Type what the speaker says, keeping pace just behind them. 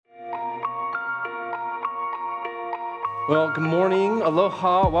Well, good morning.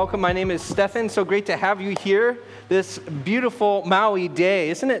 Aloha. Welcome. My name is Stefan. So great to have you here this beautiful Maui day.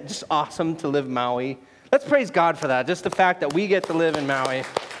 Isn't it just awesome to live Maui? Let's praise God for that. Just the fact that we get to live in Maui.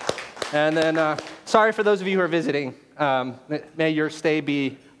 And then, sorry for those of you who are visiting. May your stay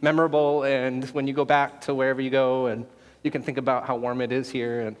be memorable, and when you go back to wherever you go, and you can think about how warm it is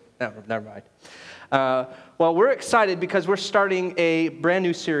here. And never mind. Well, we're excited because we're starting a brand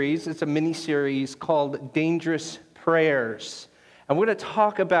new series. It's a mini-series called Dangerous Prayers. And we're going to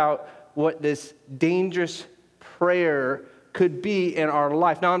talk about what this dangerous prayer could be in our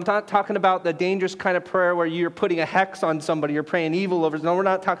life. Now, I'm not talking about the dangerous kind of prayer where you're putting a hex on somebody, you're praying evil over. No, we're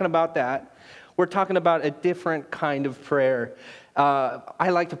not talking about that. We're talking about a different kind of prayer. I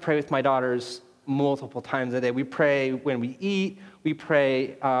like to pray with my daughters multiple times a day. We pray when we eat. We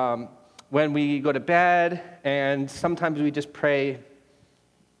pray when we go to bed. And sometimes we just pray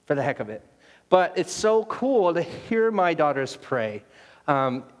for the heck of it. But it's so cool to hear my daughters pray.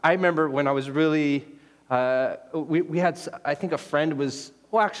 I remember when I was really, we had, I think a friend was,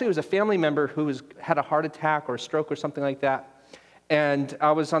 well, actually it was a family member who had a heart attack or a stroke or something like that. And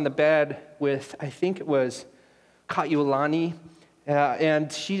I was on the bed with, I think it was Kaiulani,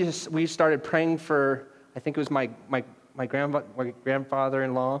 and we started praying for, I think it was my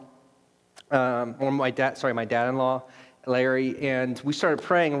grandfather-in-law, or my dad-in-law, Larry, and we started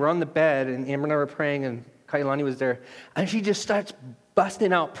praying, and we're on the bed, and Amber and I were praying, and Kailani was there, and she just starts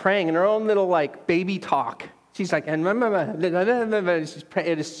busting out praying in her own little, baby talk. She's like, and she's praying.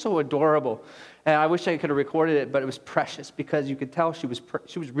 It is so adorable, and I wish I could have recorded it, but it was precious, because you could tell she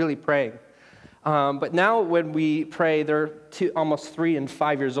was really praying. But now when we pray, they're almost 3 and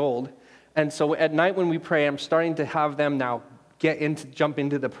 5 years old, and so at night when we pray, I'm starting to have them now jump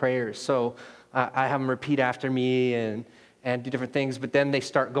into the prayers, so I have them repeat after me and do different things, but then they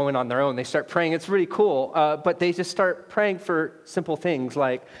start going on their own. They start praying. It's really cool, but they just start praying for simple things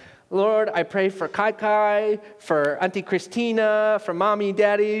like, Lord, I pray for Kai, for Auntie Christina, for Mommy,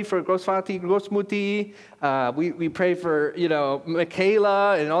 Daddy, for Grosfati, Grosmuti. We pray for,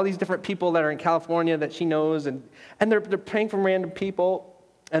 Michaela and all these different people that are in California that she knows, and they're praying for random people,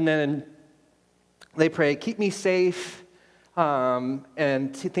 and then they pray, keep me safe,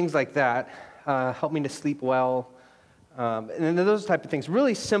 and things like that. Help me to sleep well, and then those type of things.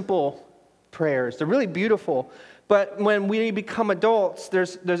 Really simple prayers. They're really beautiful. But when we become adults,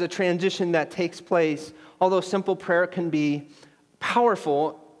 there's a transition that takes place. Although simple prayer can be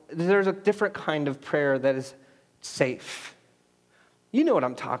powerful, there's a different kind of prayer that is safe. You know what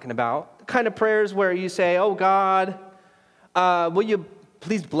I'm talking about. The kind of prayers where you say, oh God, will you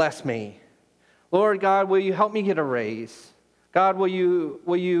please bless me? Lord God, will you help me get a raise? God, will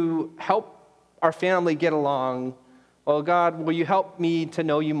you help our family get along? Oh God, will you help me to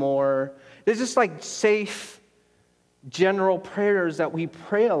know you more? There's just safe, general prayers that we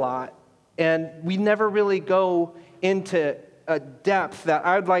pray a lot, and we never really go into a depth that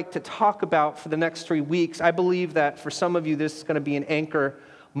I'd like to talk about for the next 3 weeks. I believe that for some of you, this is going to be an anchor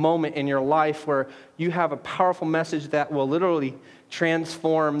moment in your life where you have a powerful message that will literally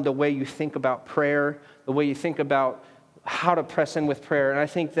transform the way you think about prayer, the way you think about how to press in with prayer. And I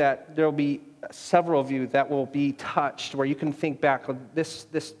think that there will be several of you that will be touched, where you can think back, this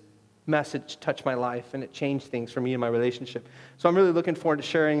message touched my life, and it changed things for me in my relationship. So I'm really looking forward to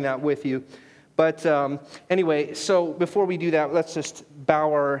sharing that with you. But anyway, so before we do that, let's just bow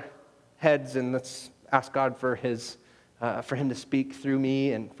our heads and let's ask God for Him to speak through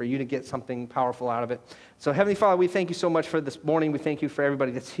me and for you to get something powerful out of it. So Heavenly Father, we thank you so much for this morning. We thank you for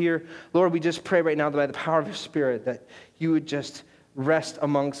everybody that's here. Lord, we just pray right now that by the power of your Spirit that you would just rest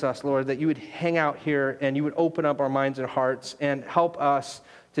amongst us, Lord, that you would hang out here and you would open up our minds and hearts and help us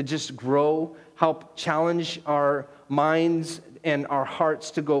to just grow, help challenge our minds and our hearts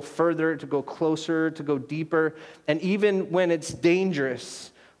to go further, to go closer, to go deeper. And even when it's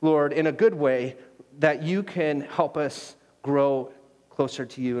dangerous, Lord, in a good way, that you can help us grow closer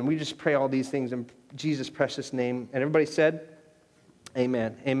to you. And we just pray all these things in Jesus' precious name. And everybody said,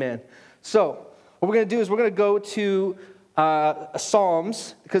 amen, amen. So what we're going to do is we're going to go to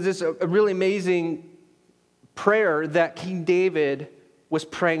Psalms, because it's a really amazing prayer that King David was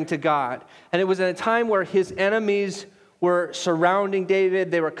praying to God. And it was at a time where his enemies were surrounding David.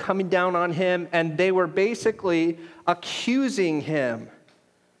 They were coming down on him, and they were basically accusing him.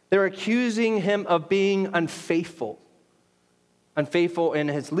 They were accusing him of being unfaithful. Unfaithful in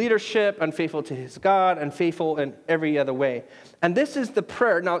his leadership, unfaithful to his God, unfaithful in every other way. And this is the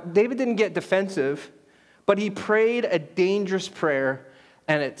prayer. Now, David didn't get defensive, but he prayed a dangerous prayer,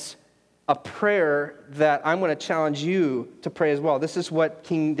 and it's a prayer that I'm going to challenge you to pray as well. This is what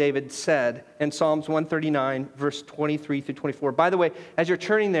King David said in Psalms 139, verse 23 through 24. By the way, as you're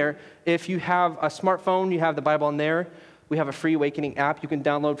turning there, if you have a smartphone, you have the Bible in there. We have a free Awakening app you can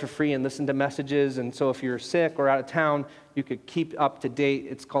download for free and listen to messages. And so if you're sick or out of town, you could keep up to date.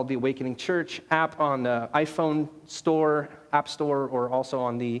 It's called the Awakening Church app on the iPhone store, App Store, or also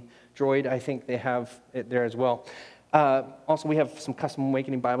on the Droid. I think they have it there as well. Also, we have some custom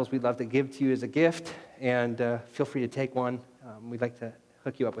Awakening Bibles we'd love to give to you as a gift, and feel free to take one. We'd like to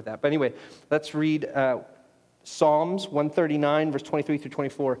hook you up with that. But anyway, let's read Psalms 139, verse 23 through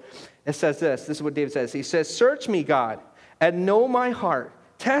 24. It says this. This is what David says. He says, "Search me, God, and know my heart.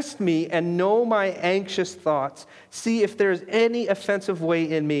 Test me and know my anxious thoughts. See if there is any offensive way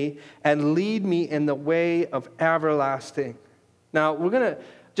in me, and lead me in the way of everlasting." Now, we're going to,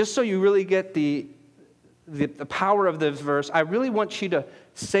 just so you really get the power of this verse, I really want you to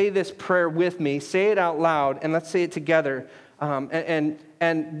say this prayer with me. Say it out loud, and let's say it together. And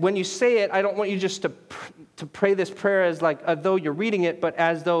when you say it, I don't want you just to pray this prayer as though you're reading it, but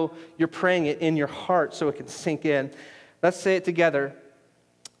as though you're praying it in your heart so it can sink in. Let's say it together.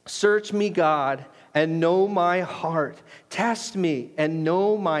 Search me, God, and know my heart. Test me and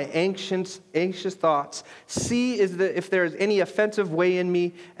know my anxious thoughts. See if there is any offensive way in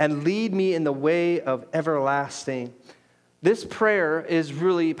me, and lead me in the way of everlasting. This prayer is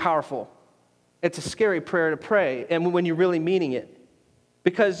really powerful. It's a scary prayer to pray, and when you're really meaning it,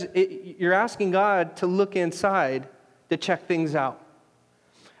 because you're asking God to look inside to check things out.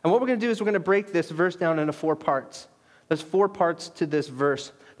 And what we're going to do is we're going to break this verse down into 4 parts. There's 4 parts to this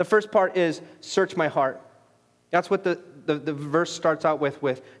verse. The first part is, search my heart. That's what the verse starts out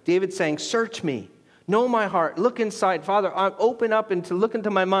with David saying, search me, know my heart, look inside. Father, I'm open up and to look into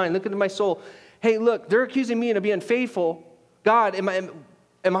my mind, look into my soul. Hey, look, they're accusing me of being unfaithful. God, am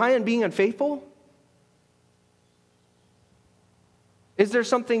I in being unfaithful? Is there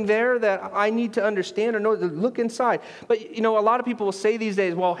something there that I need to understand or know? Look inside. But, a lot of people will say these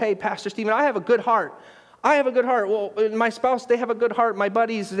days, well, hey, Pastor Stephen, I have a good heart. I have a good heart. Well, my spouse, they have a good heart. My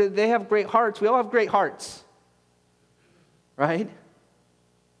buddies, they have great hearts. We all have great hearts, right?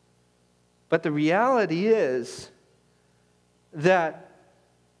 But the reality is that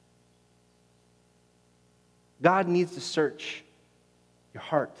God needs to search your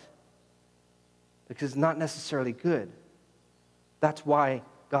heart because it's not necessarily good. That's why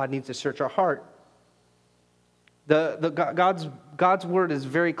God needs to search our heart. God's word is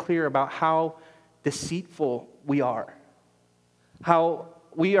very clear about how deceitful we are, how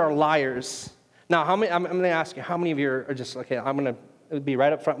we are liars. Now, I'm going to ask you, how many of you are just, okay, I'm going to be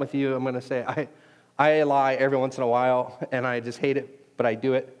right up front with you. I'm going to say, I lie every once in a while, and I just hate it, but I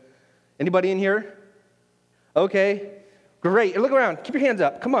do it. Anybody in here? Okay, great. Look around. Keep your hands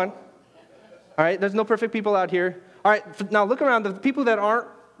up. Come on. All right, there's no perfect people out here. All right, now look around. The people that aren't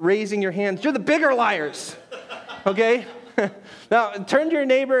raising your hands, you're the bigger liars, okay? Now, turn to your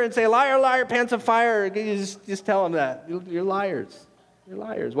neighbor and say, liar, liar, pants of fire. You just tell them that. You're liars. You're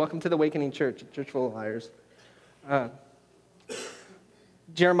liars. Welcome to the Awakening Church, a church full of liars.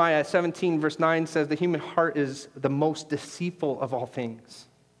 Jeremiah 17, verse 9 says, the human heart is the most deceitful of all things.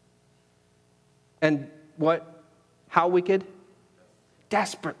 And what? How wicked?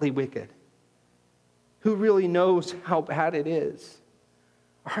 Desperately wicked. Who really knows how bad it is?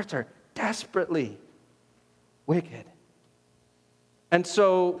 Our hearts are desperately wicked. And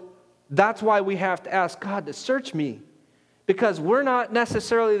so that's why we have to ask God to search me, because we're not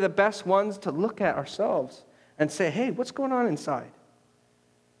necessarily the best ones to look at ourselves and say, hey, what's going on inside?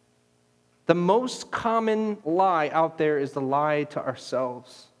 The most common lie out there is the lie to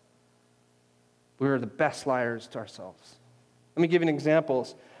ourselves. We're the best liars to ourselves. Let me give you an example.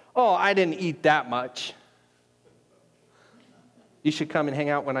 Oh, I didn't eat that much. You should come and hang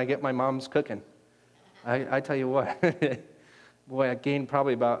out when I get my mom's cooking. I tell you what. Boy, I gained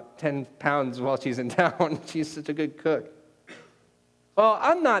probably about 10 pounds while she's in town. She's such a good cook. Well,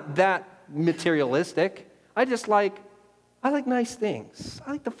 I'm not that materialistic. I like nice things.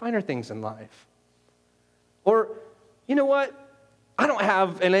 I like the finer things in life. Or, you know what? I don't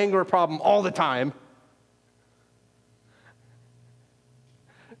have an anger problem all the time.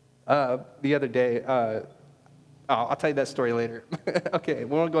 The other day, I'll tell you that story later. Okay,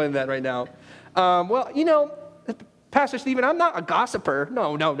 we won't go into that right now. Pastor Stephen, I'm not a gossiper.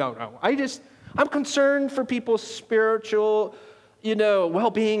 No. I'm concerned for people's spiritual,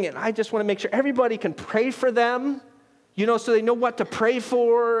 well-being, and I just want to make sure everybody can pray for them, so they know what to pray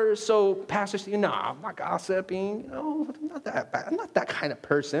for. So, Pastor Stephen, no, I'm not gossiping. I'm not that bad. I'm not that kind of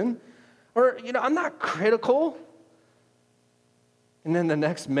person. Or, I'm not critical. And then the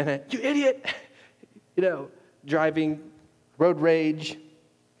next minute, you idiot, driving, road rage.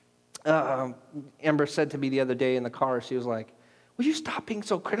 Amber said to me the other day in the car, she was like, will you stop being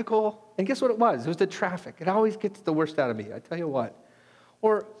so critical? And guess what it was? It was the traffic. It always gets the worst out of me, I tell you what.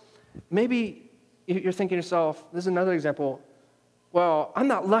 Or maybe you're thinking to yourself, this is another example, well, I'm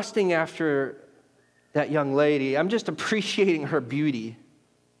not lusting after that young lady. I'm just appreciating her beauty,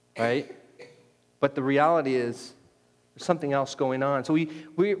 right? But the reality is there's something else going on. So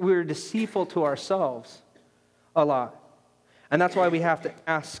we're deceitful to ourselves a lot. And that's why we have to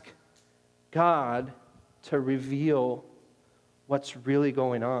ask God to reveal what's really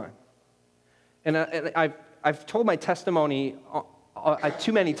going on. And I've told my testimony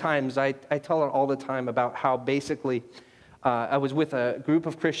too many times. I tell it all the time about how basically I was with a group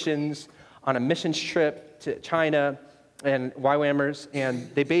of Christians on a missions trip to China and YWAMers,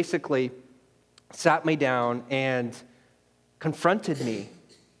 and they basically sat me down and confronted me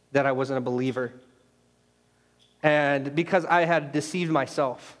that I wasn't a believer. And because I had deceived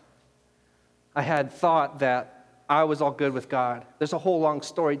myself, I had thought that I was all good with God. There's a whole long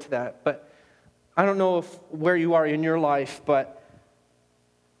story to that, but I don't know where you are in your life, but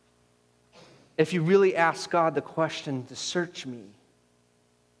if you really ask God the question to search me,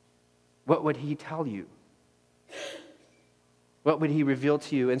 what would he tell you? What would he reveal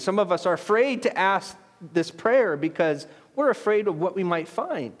to you? And some of us are afraid to ask this prayer because we're afraid of what we might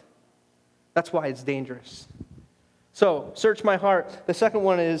find. That's why it's dangerous. So, search my heart. The second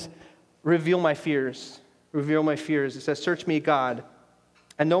one is reveal my fears. Reveal my fears. It says, search me, God,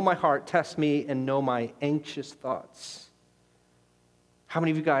 and know my heart. Test me and know my anxious thoughts. How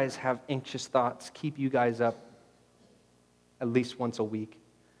many of you guys have anxious thoughts keep you guys up at least once a week?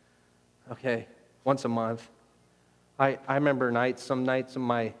 Okay, once a month. I remember some nights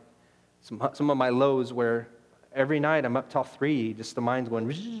of some of my lows where every night I'm up till 3, just the mind's going,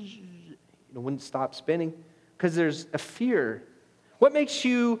 it wouldn't stop spinning because there's a fear. What makes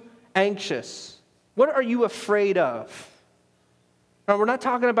you anxious? What are you afraid of? Now, we're not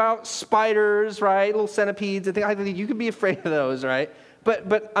talking about spiders, right? Little centipedes. I think you could be afraid of those, right?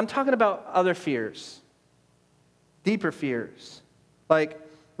 But I'm talking about other fears, deeper fears, like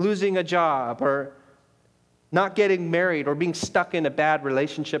losing a job or not getting married or being stuck in a bad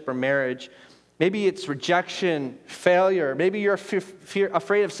relationship or marriage. Maybe it's rejection, failure. Maybe you're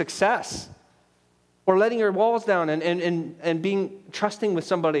afraid of success or letting your walls down and being trusting with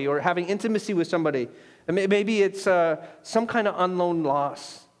somebody or having intimacy with somebody. And maybe it's some kind of unknown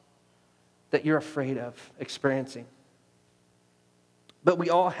loss that you're afraid of experiencing. But we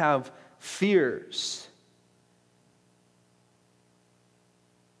all have fears.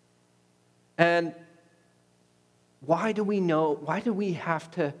 And why do we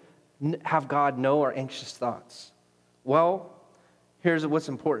have to have God know our anxious thoughts? Well, here's what's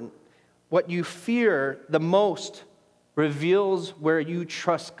important. What you fear the most reveals where you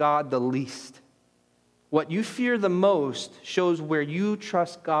trust God the least. What you fear the most shows where you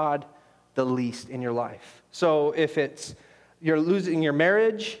trust God the least in your life. So if it's you're losing your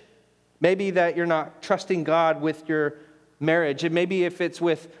marriage, maybe that you're not trusting God with your marriage. And maybe if it's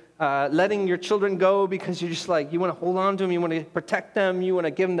with letting your children go because you're just like, you want to hold on to them, you want to protect them, you want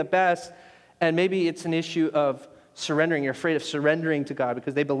to give them the best. And maybe it's an issue of surrendering. You're afraid of surrendering to God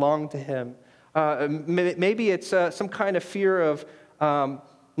because they belong to him. Maybe it's some kind of fear of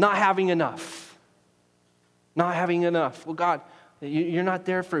not having enough. Not having enough. Well, God, you're not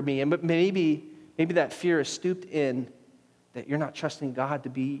there for me. But maybe that fear is stooped in that you're not trusting God to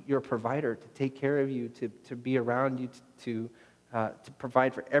be your provider, to take care of you, to be around you, to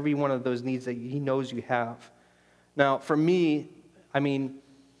provide for every one of those needs that he knows you have. Now, for me,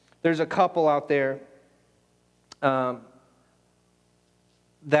 there's a couple out there that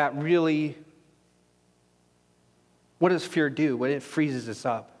really, what does fear do? What it freezes us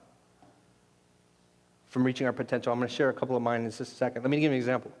up from reaching our potential. I'm going to share a couple of mine in just a second. Let me give you an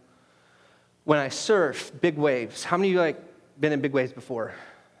example. When I surf big waves, how many of you been in big waves before?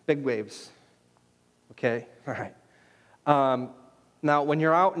 Big waves. Okay, all right. Now, when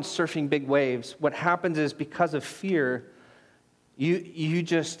you're out and surfing big waves, what happens is because of fear, you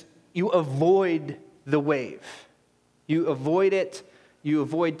avoid the wave. You avoid it. You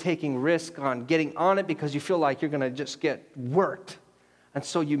avoid taking risk on getting on it because you feel like you're going to just get worked. And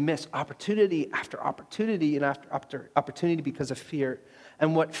so you miss opportunity after opportunity and after opportunity because of fear.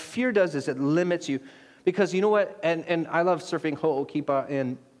 And what fear does is it limits you. Because you know what? And I love surfing ho'okipa,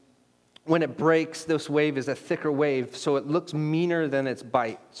 and when it breaks, this wave is a thicker wave, so it looks meaner than its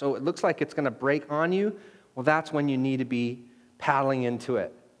bite. So it looks like it's going to break on you. Well, that's when you need to be paddling into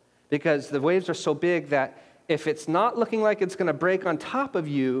it. Because the waves are so big that if it's not looking like it's going to break on top of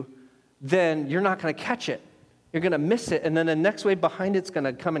you, then you're not going to catch it. You're going to miss it, and then the next wave behind it's going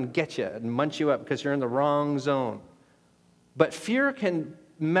to come and get you and munch you up because you're in the wrong zone. But fear can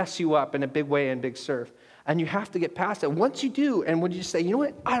mess you up in a big way and big surf, and you have to get past it. Once you do, and when you say, you know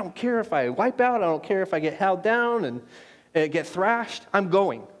what, I don't care if I wipe out, I don't care if I get held down and get thrashed, I'm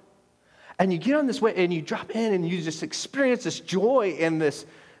going. And you get on this way, and you drop in, and you just experience this joy and this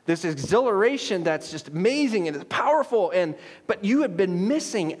exhilaration that's just amazing and it's powerful. But you have been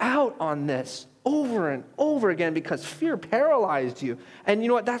missing out on this over and over again because fear paralyzed you. And you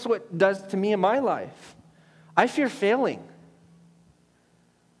know what? That's what it does to me in my life. I fear failing.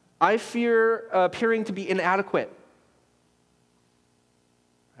 I fear appearing to be inadequate.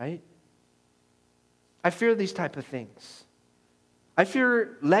 Right? I fear these type of things. I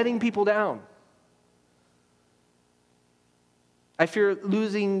fear letting people down. I fear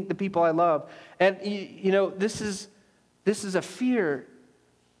losing the people I love. And you know, this is a fear,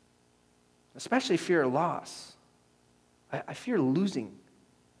 especially fear of loss. I fear losing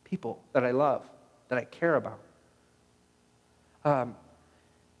people that I love, that I care about.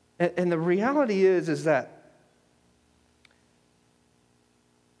 And the reality is that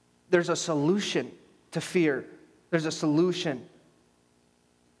there's a solution to fear. There's a solution.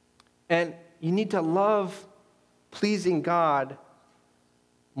 And you need to love pleasing God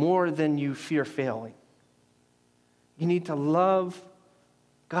more than you fear failing. You need to love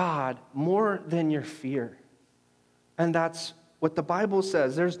God more than your fear. And that's what the Bible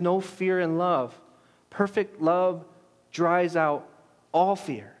says. There's no fear in love. Perfect love dries out all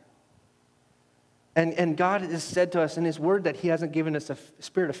fear. And God has said to us in His Word that He hasn't given us a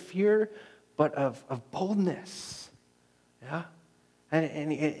spirit of fear, but of boldness. Yeah?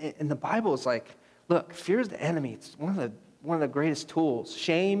 And the Bible is like, look, fear is the enemy. It's one of the greatest tools.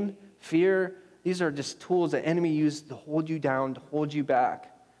 Shame, fear, these are just tools the enemy uses to hold you down, to hold you back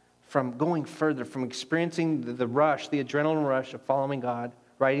from going further, from experiencing the rush, the adrenaline rush of following God,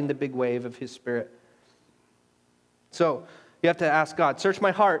 riding the big wave of His Spirit. So you have to ask God, search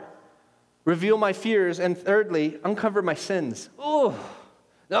my heart, reveal my fears, and thirdly, uncover my sins. Oh,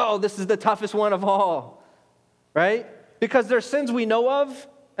 no, this is the toughest one of all, right? Because there's sins we know of,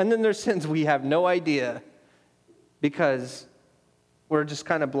 and then there's sins we have no idea because we're just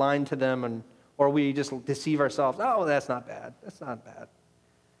kind of blind to them, or we just deceive ourselves. Oh, that's not bad. That's not bad.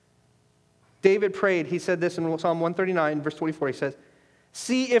 David prayed. He said this in Psalm 139, verse 24. He says,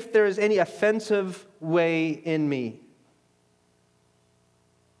 see if there is any offensive way in me.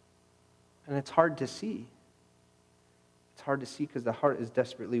 And it's hard to see. It's hard to see because the heart is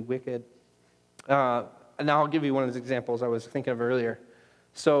desperately wicked. And now I'll give you one of those examples I was thinking of earlier.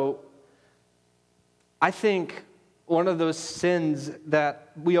 So I think one of those sins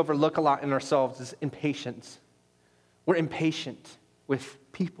that we overlook a lot in ourselves is impatience. We're impatient with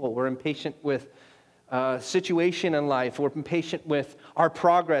people. We're impatient with situation in life. We're impatient with our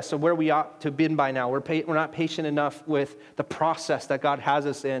progress of where we ought to have been by now. We're not patient enough with the process that God has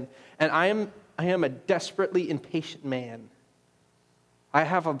us in. And I am a desperately impatient man. I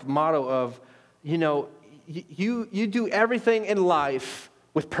have a motto of, you know, you do everything in life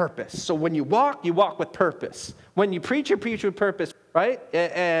with purpose. So when you walk with purpose. When you preach with purpose, right?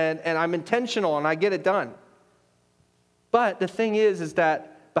 And I'm intentional and I get it done. But the thing is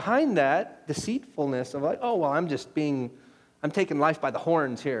that behind that deceitfulness of like, oh, well, I'm taking life by the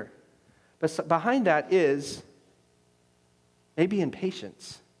horns here. But behind that is maybe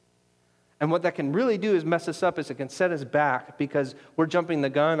impatience. And what that can really do is mess us up, is it can set us back because we're jumping the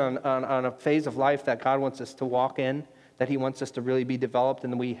gun on a phase of life that God wants us to walk in, that He wants us to really be developed,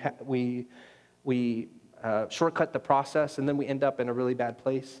 and we shortcut the process, and then we end up in a really bad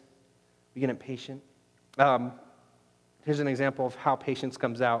place. We get impatient. Here's an example of how patience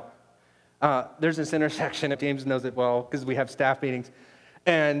comes out. There's this intersection, James knows it well because we have staff meetings,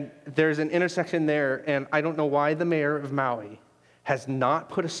 and there's an intersection there, and I don't know why the mayor of Maui has not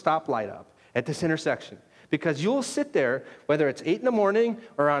put a stoplight up at this intersection. Because you'll sit there, whether it's 8 in the morning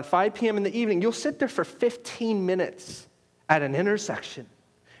or around 5 p.m. in the evening, you'll sit there for 15 minutes at an intersection.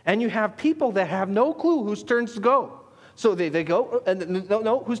 And you have people that have no clue whose turns to go. So they go, and they don't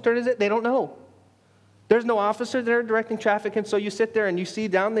know whose turn is it, they don't know. There's no officer there directing traffic, and so you sit there and you see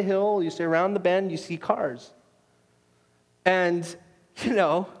down the hill, you see around the bend, you see cars. And, you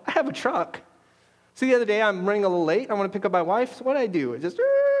know, I have a truck. So the other day I'm running a little late, I want to pick up my wife, so what do? I just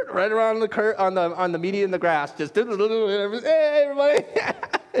right around the on the median in the grass, just hey everybody,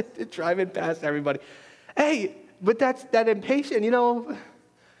 driving past everybody. Hey, but that's that impatient, you know,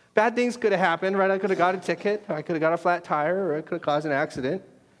 bad things could have happened, right? I could have got a ticket, I could have got a flat tire, or I could have caused an accident.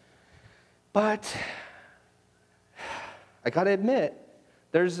 But I got to admit,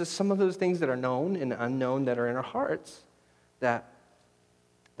 there's some of those things that are known and unknown that are in our hearts that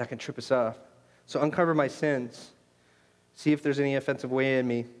can trip us up. So uncover my sins. See if there's any offensive way in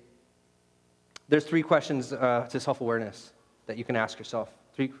me. There's 3 questions to self-awareness that you can ask yourself.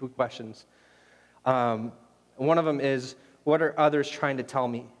 3 quick questions. One of them is, what are others trying to tell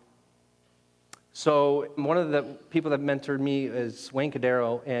me? So one of the people that mentored me is Wayne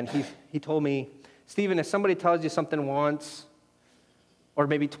Cadero, and he told me, Stephen, if somebody tells you something once or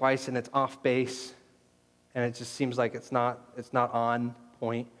maybe twice and it's off base and it just seems like it's not on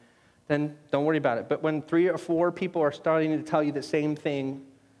point, then don't worry about it. But when 3 or 4 people are starting to tell you the same thing,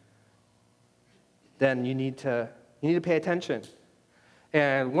 then you need to pay attention.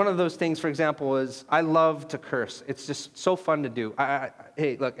 And one of those things, for example, is I love to curse. It's just so fun to do.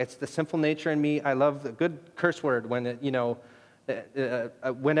 Hey, look, it's the sinful nature in me. I love the good curse word when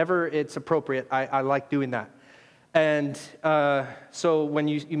whenever it's appropriate. I like doing that. And so when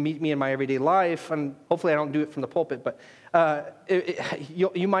you meet me in my everyday life, and hopefully I don't do it from the pulpit, but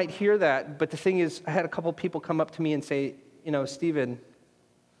you might hear that. But the thing is, I had a couple people come up to me and say, Stephen,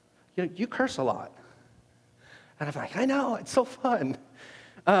 you curse a lot. And I'm like, I know, it's so fun.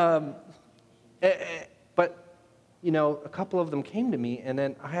 But, a couple of them came to me, and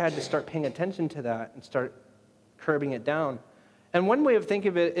then I had to start paying attention to that and start curbing it down. And one way of thinking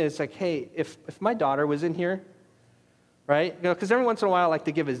of it is like, hey, if my daughter was in here, right? Because every once in a while I like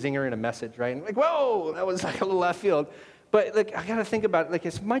to give a zinger in a message, right? And like, whoa, that was like a little left field. But like, I got to think about it. Like,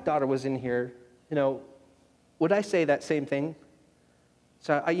 if my daughter was in here, would I say that same thing?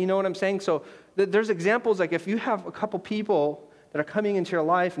 So you know what I'm saying? So there's examples like if you have a couple people that are coming into your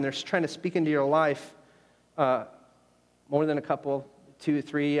life and they're trying to speak into your life, more than a couple, 2,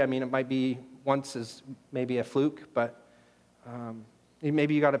 3. I mean, it might be once is maybe a fluke, but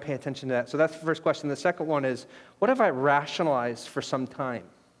maybe you got to pay attention to that. So that's the first question. The second one is, what have I rationalized for some time?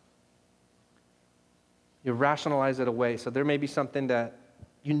 You rationalize it away. So there may be something that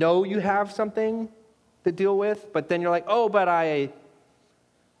you have something to deal with, but then you're like, oh, but I'll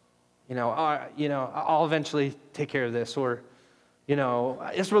eventually take care of this, or,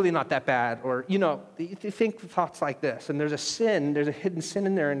 it's really not that bad, or, you think thoughts like this, and there's a hidden sin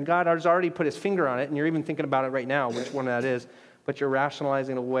in there, and God has already put his finger on it, and you're even thinking about it right now, which one that is, but you're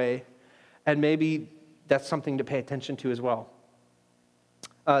rationalizing away, and maybe that's something to pay attention to as well.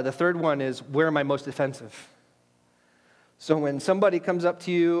 The third one is, where am I most offensive? So when somebody comes up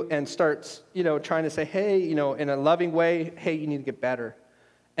to you and starts, trying to say, hey, in a loving way, hey, you need to get better,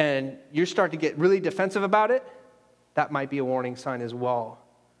 and you start to get really defensive about it, that might be a warning sign as well,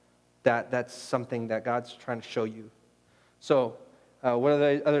 that that's something that God's trying to show you. So what are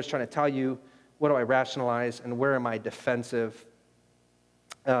the others trying to tell you? What do I rationalize, and where am I defensive?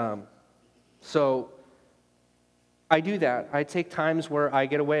 So I do that. I take times where I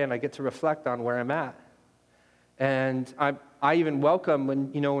get away and I get to reflect on where I'm at. And I even welcome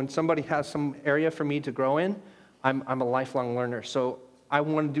when somebody has some area for me to grow in. I'm a lifelong learner, so I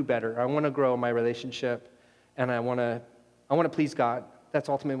want to do better. I want to grow my relationship, and I want to please God. That's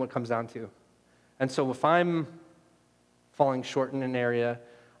ultimately what it comes down to. And so if I'm falling short in an area,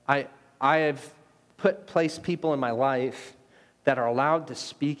 I have placed people in my life that are allowed to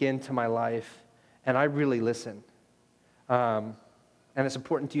speak into my life, and I really listen. And it's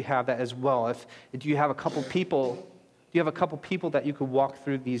important you have that as well. Do you have a couple people that you could walk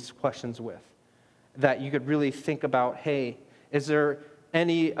through these questions with, that you could really think about, hey, is there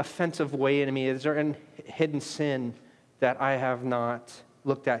any offensive way in me? Is there any hidden sin that I have not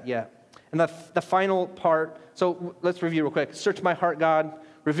looked at yet? And the final part, so let's review real quick. Search my heart, God.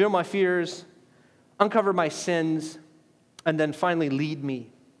 Reveal my fears. Uncover my sins. And then finally, lead me.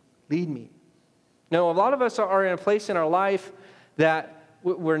 Lead me. Now, a lot of us are in a place in our life that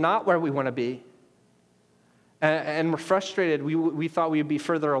we're not where we want to be. And we're frustrated. We thought we'd be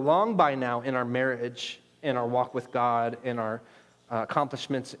further along by now in our marriage, in our walk with God, in our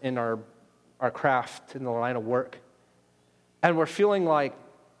accomplishments, in our craft, in the line of work. And we're feeling like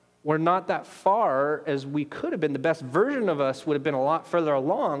we're not that far as we could have been. The best version of us would have been a lot further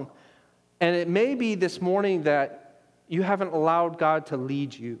along. And it may be this morning that you haven't allowed God to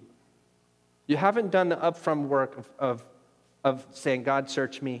lead you. You haven't done the upfront work of saying, God,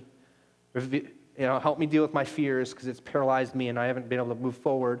 search me. Help me deal with my fears because it's paralyzed me and I haven't been able to move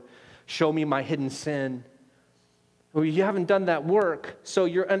forward. Show me my hidden sin. Well, you haven't done that work, so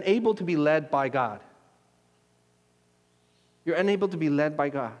you're unable to be led by God. You're unable to be led by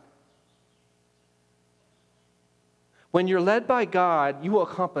God. When you're led by God, you will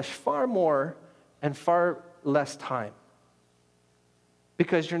accomplish far more in far less time.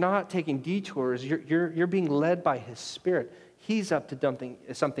 because you're not taking detours. You're being led by his Spirit. He's up to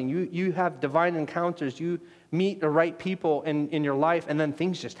something. You have divine encounters. You meet the right people in your life, and then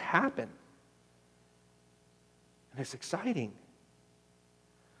things just happen. And it's exciting.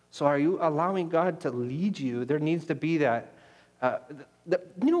 So are you allowing God to lead you? There needs to be that.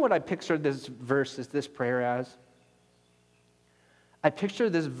 You know what I pictured this verse, this prayer as? I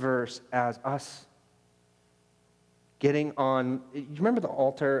picture this verse as us getting on. You remember the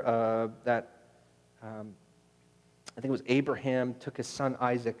altar that I think it was Abraham took his son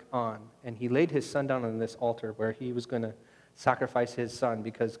Isaac on, and he laid his son down on this altar where he was going to sacrifice his son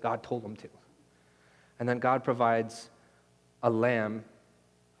because God told him to. And then God provides a lamb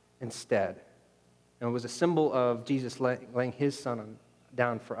instead. And it was a symbol of Jesus laying his son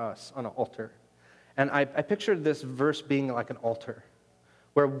down for us on an altar. And I pictured this verse being like an altar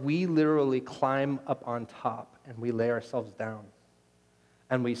where we literally climb up on top and we lay ourselves down.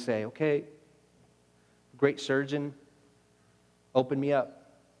 And we say, okay, great surgeon, open me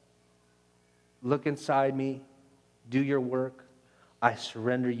up. Look inside me. Do your work. I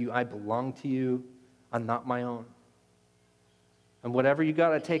surrender you. I belong to you. I'm not my own. And whatever you got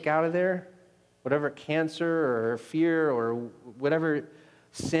to take out of there, whatever cancer or fear or whatever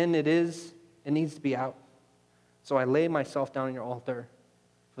sin it is, it needs to be out. So I lay myself down on your altar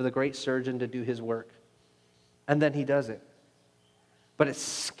for the great surgeon to do his work. And then he does it. But it's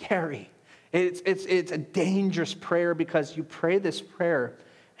scary. It's a dangerous prayer because you pray this prayer,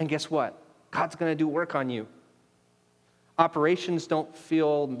 and guess what? God's going to do work on you. Operations don't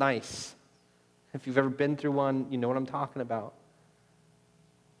feel nice. If you've ever been through one, you know what I'm talking about.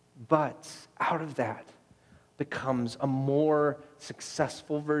 But out of that becomes a more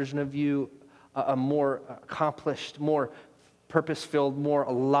successful version of you, a more accomplished, more purpose-filled, more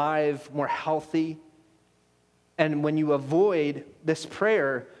alive, more healthy. And when you avoid this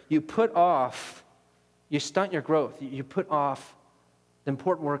prayer, you stunt your growth. You put off the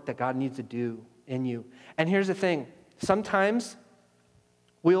important work that God needs to do in you. And here's the thing. Sometimes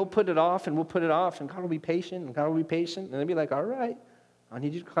we'll put it off, and God will be patient, and they'll be like, all right, I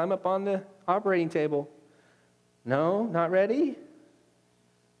need you to climb up on the operating table. No, not ready?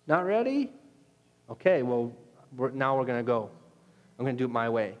 Not ready? Okay, well, now we're going to go. I'm going to do it my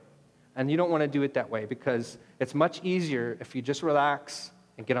way. And you don't want to do it that way because it's much easier if you just relax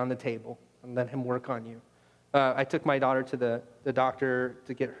and get on the table and let him work on you. I took my daughter to the doctor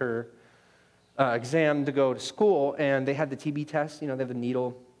to get her exam to go to school, and they had the TB test. They have the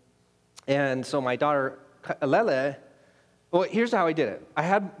needle. And so my daughter, Lele, well, here's how I did it. I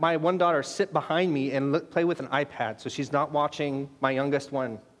had my one daughter sit behind me and play with an iPad, so she's not watching my youngest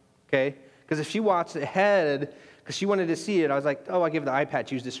one, okay? Because if she watched ahead, because she wanted to see it, I was like, oh, I'll give her the iPad.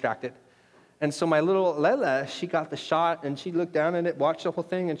 She was distracted. And so my little Lele, she got the shot, and she looked down at it, watched the whole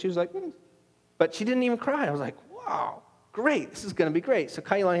thing, and she was like, But she didn't even cry. I was like, wow, great. This is going to be great. So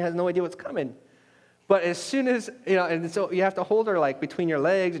Kailani has no idea what's coming. But as soon as, and so you have to hold her like between your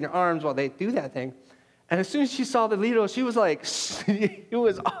legs and your arms while they do that thing. And as soon as she saw the needle, she was like, it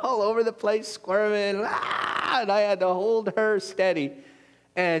was all over the place, squirming, and I had to hold her steady.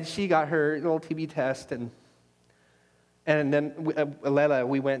 And she got her little TB test, and then Lela,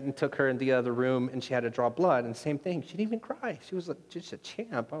 we went and took her in the other room, and she had to draw blood, and same thing. She didn't even cry. She was like, just a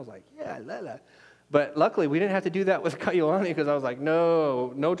champ. I was like, yeah, Lela. But luckily, we didn't have to do that with Kailani because I was like,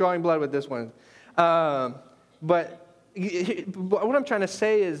 no drawing blood with this one. But what I'm trying to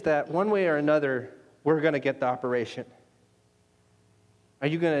say is that one way or another, we're going to get the operation. Are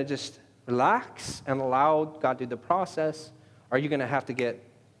you going to just relax and allow God to do the process? Or are you going to have to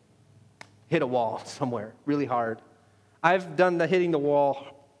hit a wall somewhere really hard? I've done the hitting the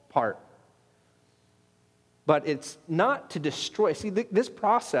wall part. But it's not to destroy. See, this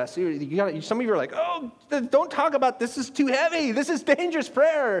process, some of you are like, oh, don't talk about this. This is too heavy. This is dangerous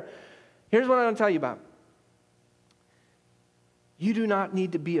prayer. Here's what I want to tell you about. You do not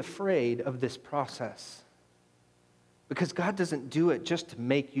need to be afraid of this process. Because God doesn't do it just to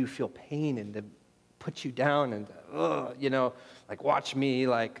make you feel pain and to put you down and, like watch me,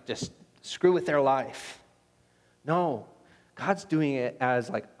 like just screw with their life. No, God's doing it as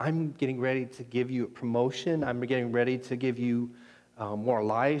like, I'm getting ready to give you a promotion. I'm getting ready to give you more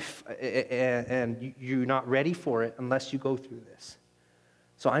life. And you're not ready for it unless you go through this.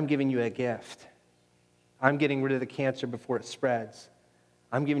 So I'm giving you a gift. I'm getting rid of the cancer before it spreads.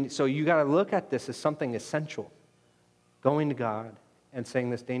 So you got to look at this as something essential. Going to God and saying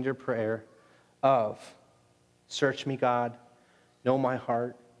this danger prayer of, search me, God, know my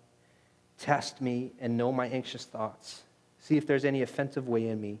heart, test me, and know my anxious thoughts. See if there's any offensive way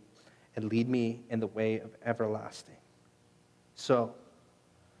in me, and lead me in the way of everlasting. So,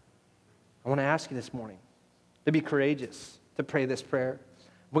 I want to ask you this morning to be courageous, to pray this prayer.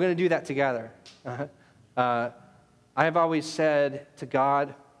 We're going to do that together. I have always said to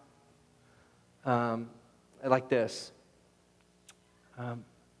God like this,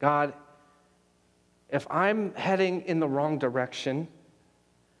 God, if I'm heading in the wrong direction,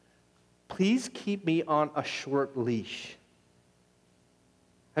 please keep me on a short leash.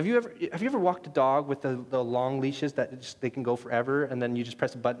 Have you ever walked a dog with the long leashes that they can go forever, and then you just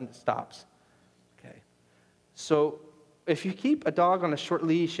press a button and it stops? Okay. So if you keep a dog on a short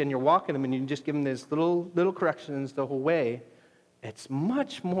leash and you're walking them and you just give them these little corrections the whole way, it's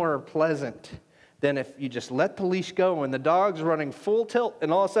much more pleasant than if you just let the leash go and the dog's running full tilt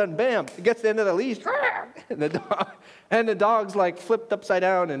and all of a sudden, bam, it gets to the end of the leash, and the dog's like flipped upside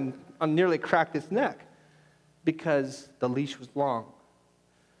down and nearly cracked its neck because the leash was long.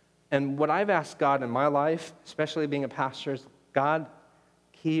 And what I've asked God in my life, especially being a pastor, is, God,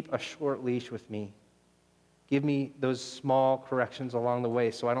 keep a short leash with me. Give me those small corrections along the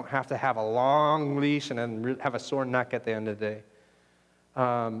way so I don't have to have a long leash and then have a sore neck at the end of the day.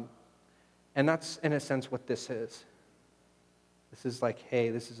 And that's, in a sense, what this is. This is like, hey,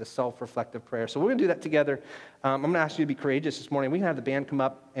 this is a self-reflective prayer. So we're going to do that together. I'm going to ask you to be courageous this morning. We can have the band come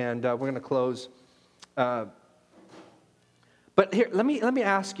up, and we're going to close. But here, let me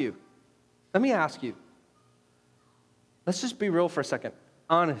ask you. Let's just be real for a second.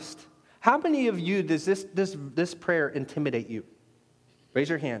 Honest. How many of you does this prayer intimidate you? Raise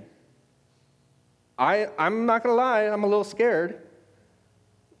your hand. I'm not going to lie. I'm a little scared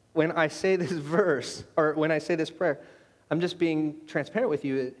when I say this verse, or when I say this prayer. I'm just being transparent with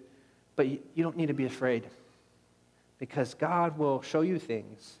you, but you don't need to be afraid, because God will show you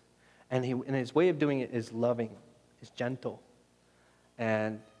things, and His way of doing it is loving, is gentle.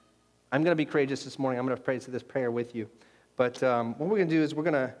 And I'm going to be courageous this morning. I'm going to pray this prayer with you. But what we're going to do is we're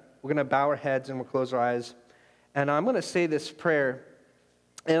going to bow our heads and we'll close our eyes. And I'm going to say this prayer.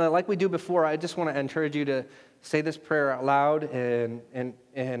 And like we do before, I just want to encourage you to say this prayer out loud. And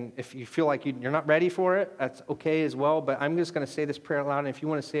if you feel like you're not ready for it, that's okay as well. But I'm just going to say this prayer out loud. And if you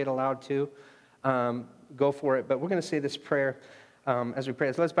want to say it aloud too, go for it. But we're going to say this prayer as we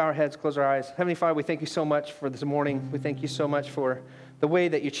pray. So let's bow our heads, close our eyes. Heavenly Father, we thank you so much for this morning. We thank you so much for the way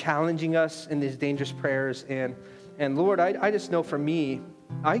that you're challenging us in these dangerous prayers. And Lord, I just know for me,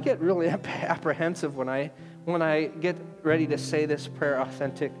 I get really apprehensive when I get ready to say this prayer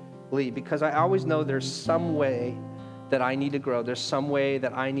authentically, because I always know there's some way that I need to grow. There's some way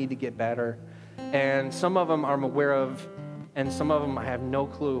that I need to get better. And some of them I'm aware of, and some of them I have no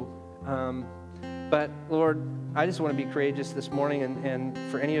clue. But Lord, I just want to be courageous this morning, and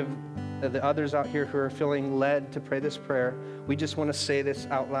for any of the others out here who are feeling led to pray this prayer, we just want to say this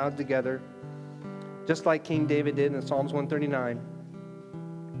out loud together, just like King David did in Psalms 139.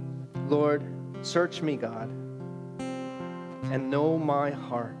 Lord, search me, God, and know my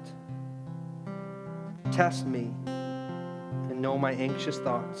heart. Test me and know my anxious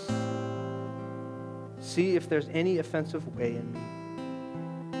thoughts. See if there's any offensive way in me,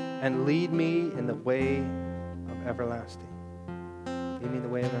 and lead me in the way of everlasting. Lead me in the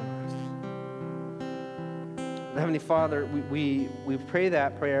way of everlasting. Heavenly Father, we pray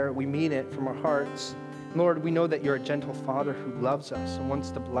that prayer. We mean it from our hearts. Lord, we know that you're a gentle Father who loves us and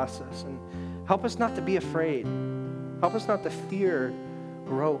wants to bless us. And help us not to be afraid. Help us not to fear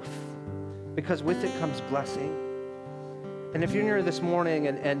growth, because with it comes blessing. And if you're here this morning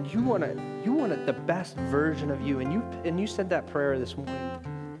and you want the best version of you, and you said that prayer this morning,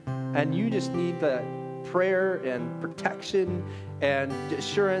 and you just need the prayer and protection and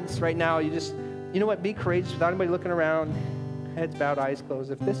assurance right now, you know what, be courageous without anybody looking around, heads bowed, eyes closed.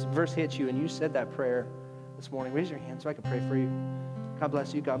 If this verse hits you and you said that prayer this morning, raise your hand so I can pray for you. God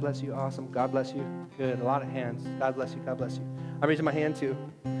bless you, God bless you, awesome, God bless you. Good, a lot of hands. God bless you, God bless you. I'm raising my hand too.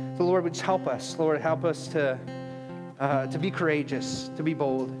 So Lord, would you help us? Lord, help us to be courageous, to be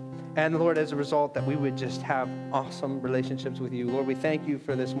bold. And Lord, as a result, that we would just have awesome relationships with you. Lord, we thank you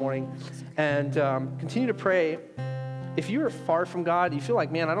for this morning. And continue to pray. If you are far from God, you feel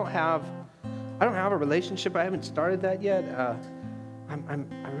like, man, I don't have a relationship. I haven't started that yet.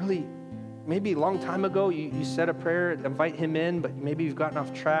 I really, maybe a long time ago, you said a prayer, invite him in, but maybe you've gotten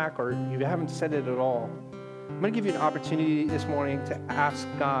off track or you haven't said it at all. I'm going to give you an opportunity this morning to ask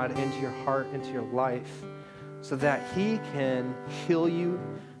God into your heart, into your life, so that he can heal you,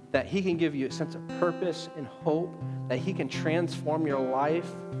 that he can give you a sense of purpose and hope, that he can transform your life.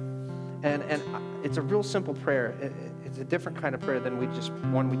 And it's a real simple prayer. It's a different kind of prayer than we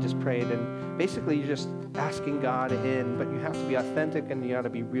just prayed. And basically, you're just asking God in, but you have to be authentic and you got to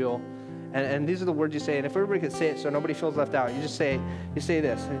be real. And these are the words you say. And if everybody could say it so nobody feels left out, you say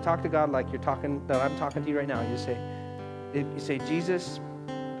this. And you talk to God like I'm talking to you right now. You say, Jesus,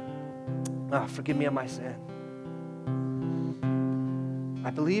 forgive me of my sin. I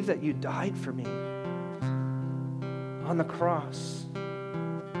believe that you died for me on the cross.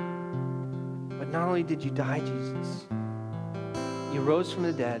 But not only did you die, Jesus, you rose from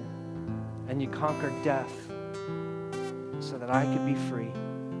the dead and you conquered death so that I could be free.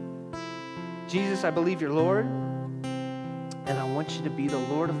 Jesus, I believe you're Lord, and I want you to be the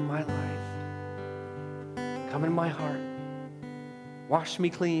Lord of my life. Come in my heart. Wash me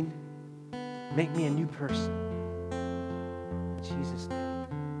clean. Make me a new person. In Jesus' name.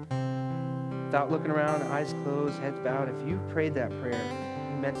 Without looking around, eyes closed, heads bowed, if you prayed that prayer,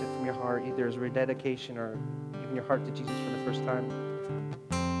 you meant it from your heart, either as rededication or giving your heart to Jesus for the first time,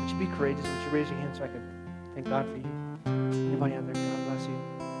 would you be courageous? Would you raise your hand so I can thank God for you? Anybody out there? God bless you.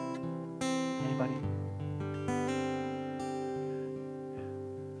 Anybody?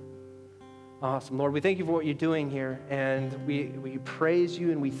 Awesome. Lord, we thank you for what you're doing here, and we praise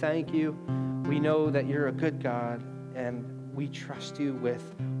you and we thank you. We know that you're a good God, and we trust you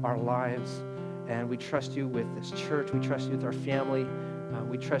with our lives, and we trust you with this church. We trust you with our family.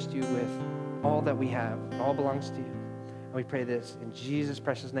 We trust you with all that we have. It all belongs to you. And we pray this in Jesus'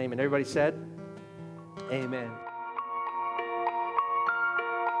 precious name. And everybody said, amen.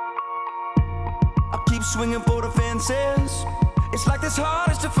 I keep swinging for the fences. It's like this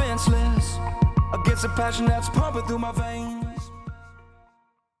heart is defenseless against a passion that's pumping through my veins.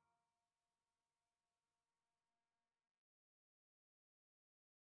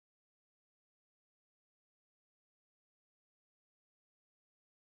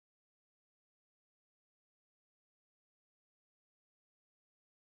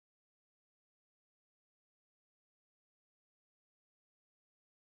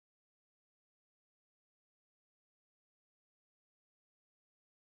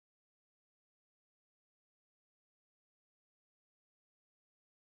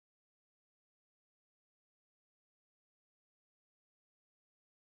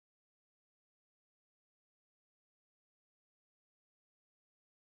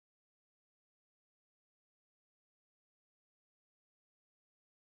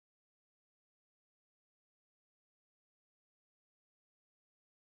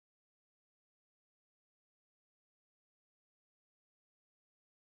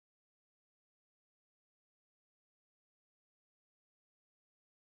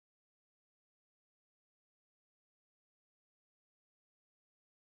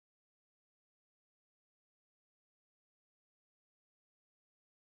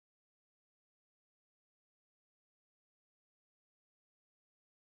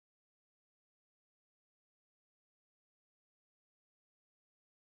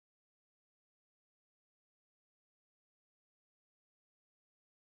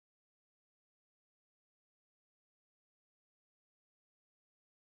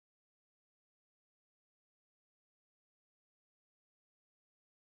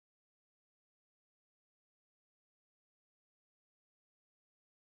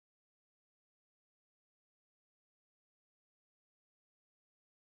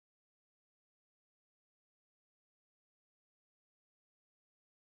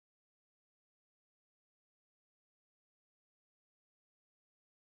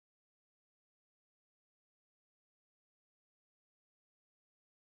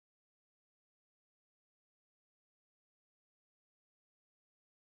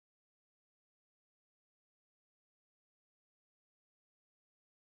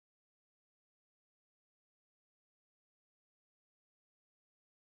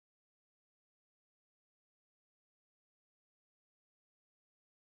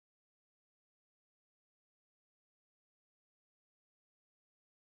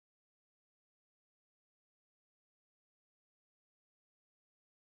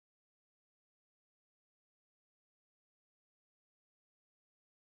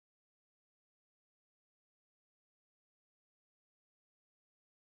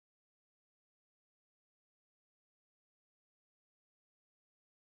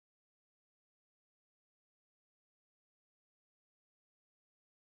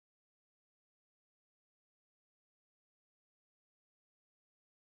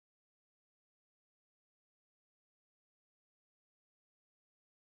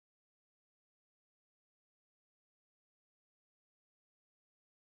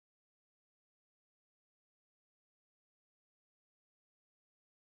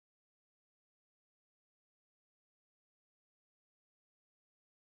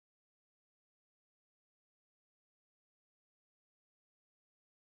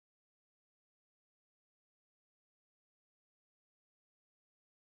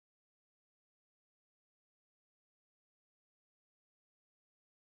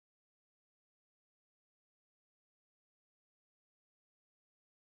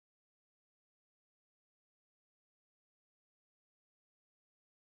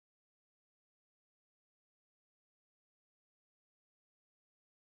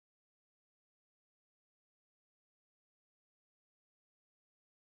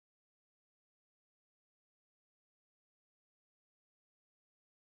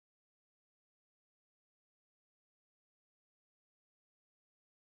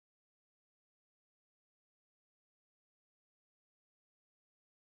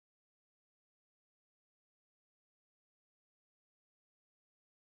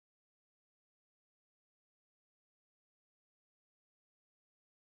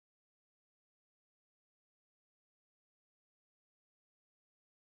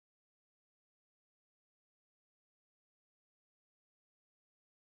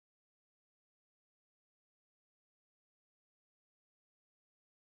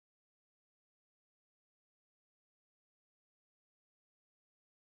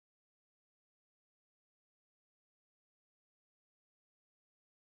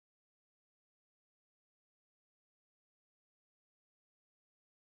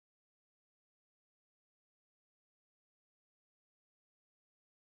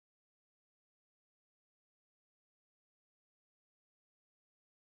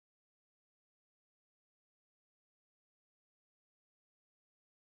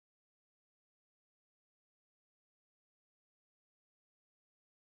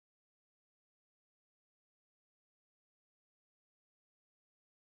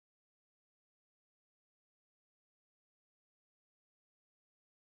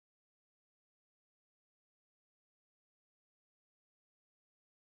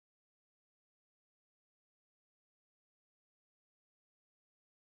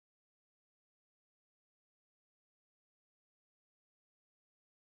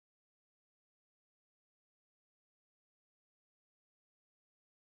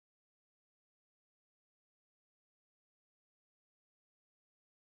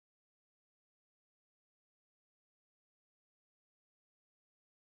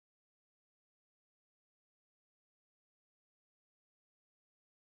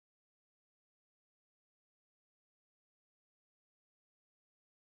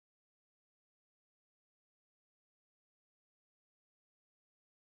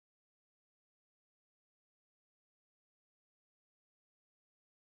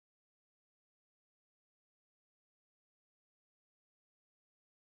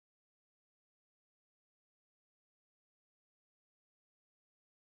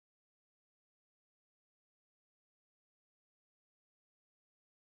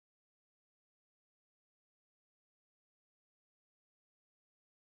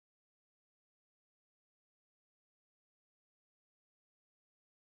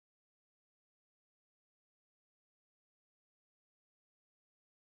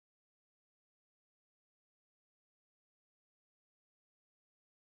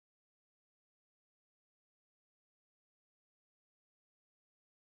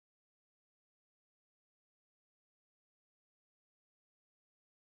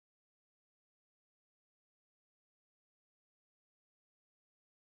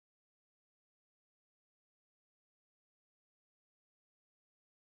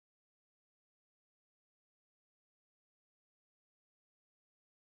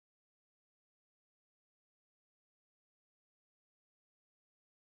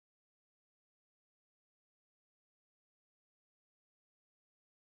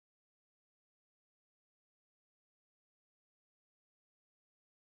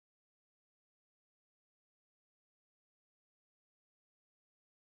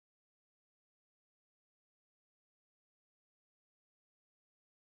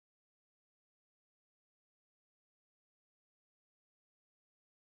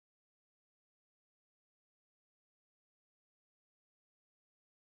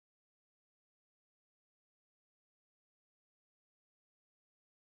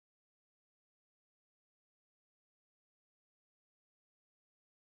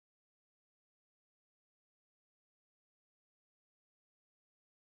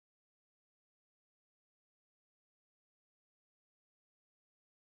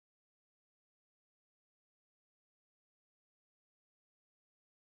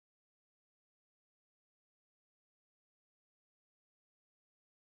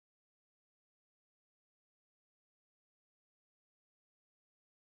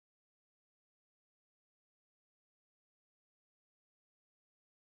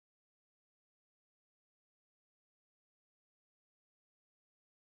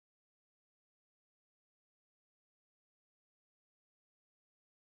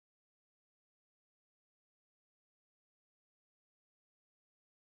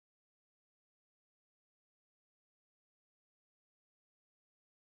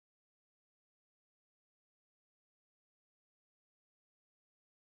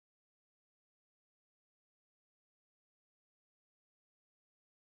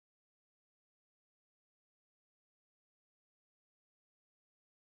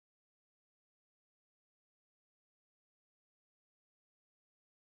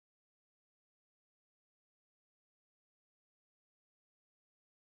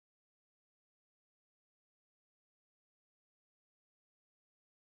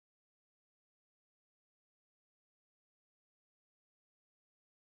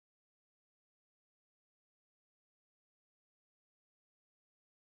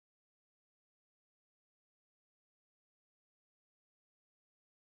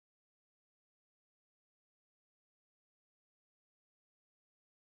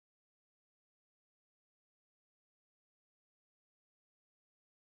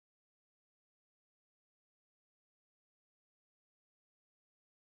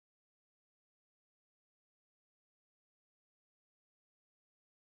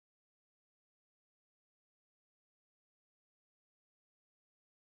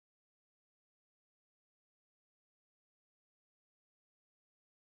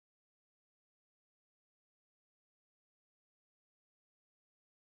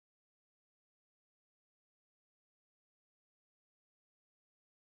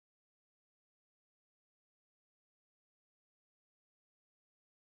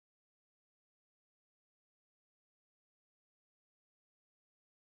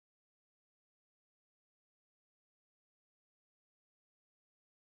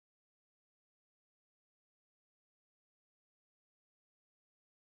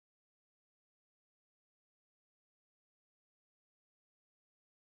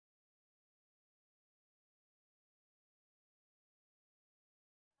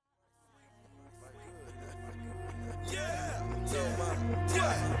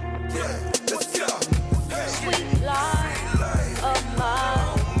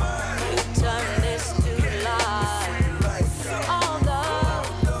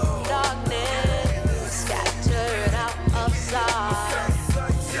 inside.